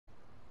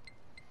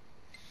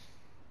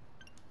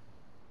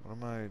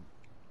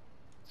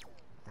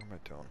What am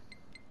I doing?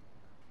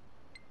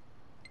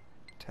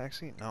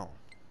 Taxi? No.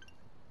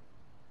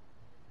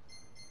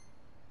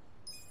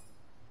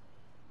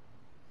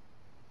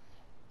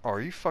 Oh,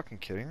 are you fucking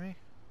kidding me?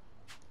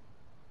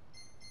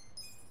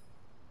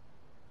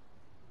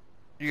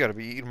 You gotta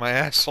be eating my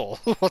asshole.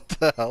 What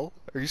the hell?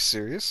 Are you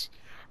serious?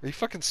 Are you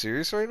fucking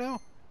serious right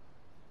now?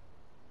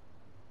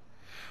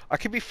 I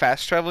could be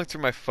fast traveling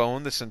through my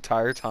phone this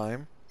entire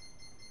time.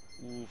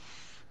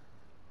 Oof.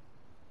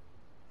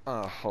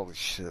 Oh, holy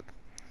shit.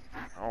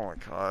 Oh my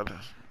god.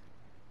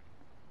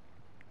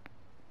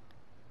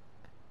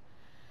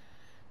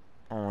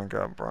 Oh my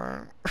god,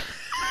 Brian.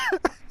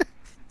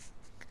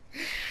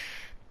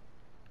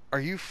 Are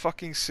you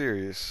fucking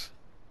serious?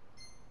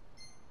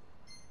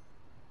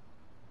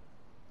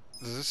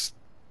 Does this...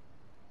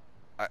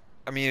 I,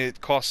 I mean, it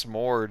costs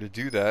more to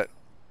do that,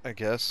 I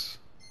guess.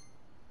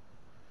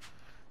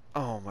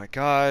 Oh my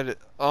god.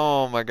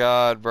 Oh my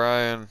god,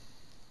 Brian.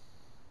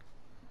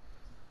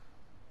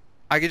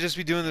 I could just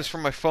be doing this from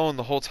Yes. my phone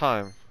the whole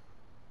time.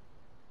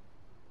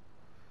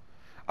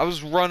 I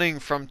was running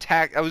from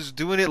I was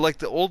doing it like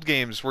the old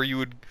games where you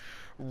would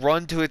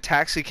run to a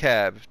taxi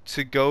cab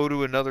to go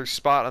to another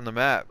spot on the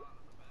map.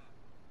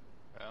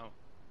 Oh.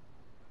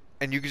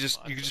 And Well, you could just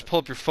that's pull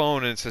up your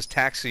phone and it says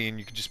taxi and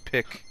you could just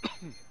pick.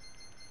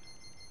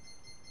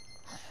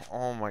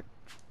 Oh my,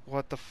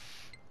 what the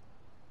f...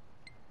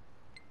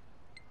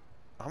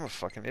 I'm a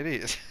fucking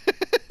idiot.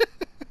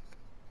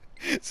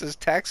 It says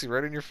taxi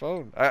right on your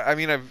phone. I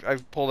mean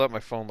I've pulled out my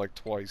phone like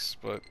twice,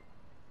 but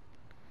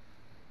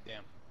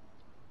damn.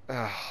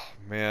 oh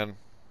man.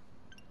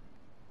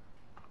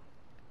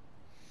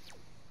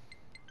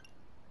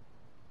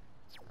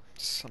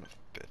 Son of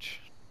a bitch.